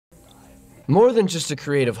More than just a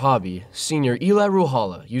creative hobby, senior Eli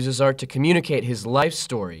Ruhala uses art to communicate his life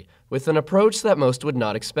story with an approach that most would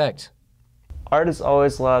not expect. Art has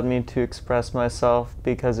always allowed me to express myself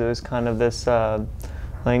because it was kind of this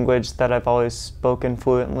language that I've always spoken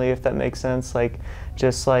fluently, if that makes sense,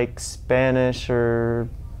 just like Spanish or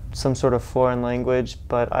some sort of foreign language,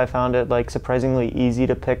 but I found it surprisingly easy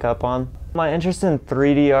to pick up on. My interest in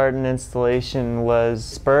 3D art and installation was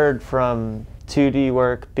spurred from 2D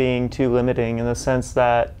work being too limiting in the sense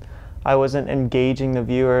that I wasn't engaging the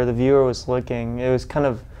viewer was looking. It was kind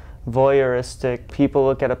of voyeuristic. People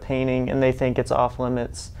look at a painting and they think it's off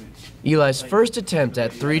limits. Eli's first attempt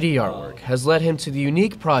at 3D artwork has led him to the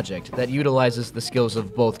unique project that utilizes the skills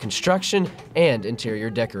of both construction and interior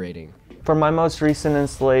decorating. For my most recent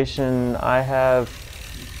installation, I have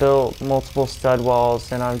built multiple stud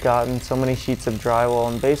walls and I've gotten so many sheets of drywall,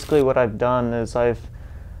 and basically what I've done is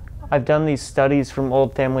I've done these studies from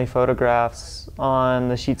old family photographs on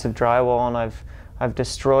the sheets of drywall, and I've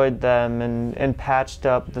destroyed them and patched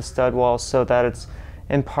up the stud walls so that it's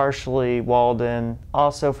impartially walled in.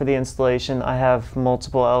 Also for the installation, I have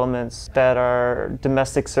multiple elements that are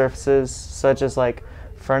domestic surfaces, such as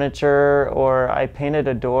furniture, or I painted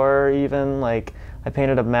a door even, I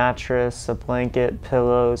painted a mattress, a blanket,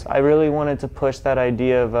 pillows. I really wanted to push that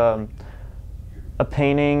idea of a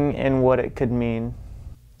painting and what it could mean.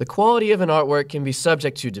 The quality of an artwork can be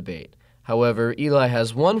subject to debate. However, Eli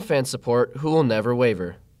has one fan support who will never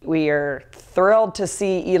waver. We are thrilled to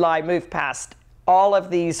see Eli move past all of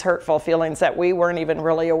these hurtful feelings that we weren't even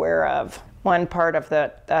really aware of. One part of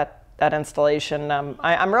that installation,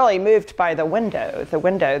 I'm really moved by the window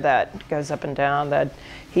that goes up and down. That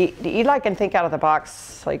Eli can think out of the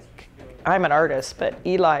box. I'm an artist, but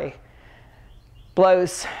Eli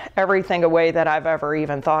blows everything away that I've ever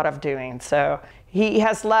even thought of doing. So he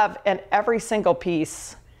has love in every single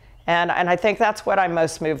piece, and I think that's what I'm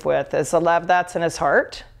most moved with, is the love that's in his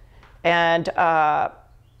heart. And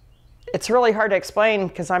it's really hard to explain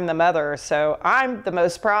because I'm the mother, so I'm the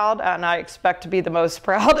most proud, and I expect to be the most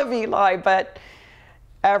proud of Eli, but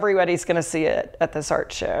everybody's going to see it at this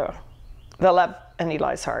art show, the love in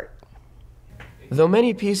Eli's heart. Though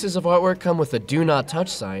many pieces of artwork come with a do not touch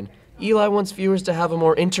sign, Eli wants viewers to have a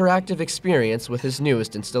more interactive experience with his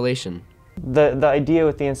newest installation. The idea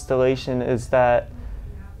with the installation is that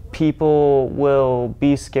people will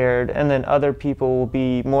be scared, and then other people will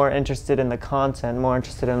be more interested in the content, more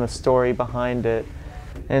interested in the story behind it.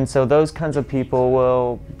 And so those kinds of people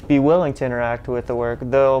will be willing to interact with the work.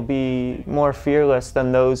 They'll be more fearless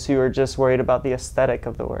than those who are just worried about the aesthetic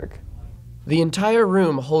of the work. The entire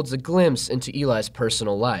room holds a glimpse into Eli's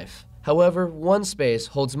personal life. However, one space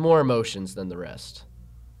holds more emotions than the rest.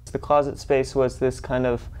 The closet space was this kind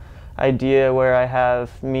of idea where I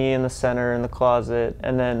have me in the center in the closet,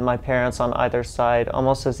 and then my parents on either side,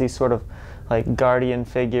 almost as these sort of guardian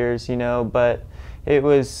figures, but it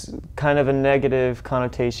was kind of a negative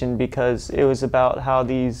connotation because it was about how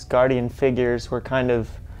these guardian figures were kind of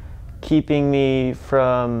keeping me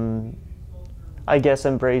from, I guess,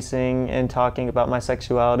 embracing and talking about my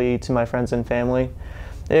sexuality to my friends and family.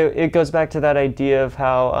 It goes back to that idea of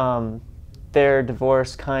how their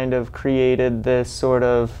divorce kind of created this sort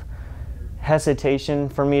of hesitation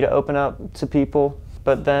for me to open up to people.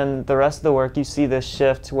 But then the rest of the work, you see this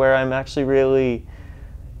shift where I'm actually really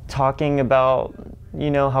talking about,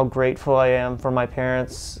 how grateful I am for my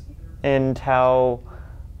parents and how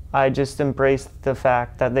I just embrace the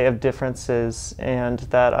fact that they have differences and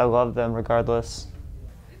that I love them regardless.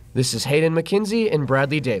 This is Haidyn McKenzie and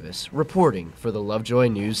Bradley Davis reporting for the Lovejoy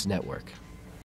News Network.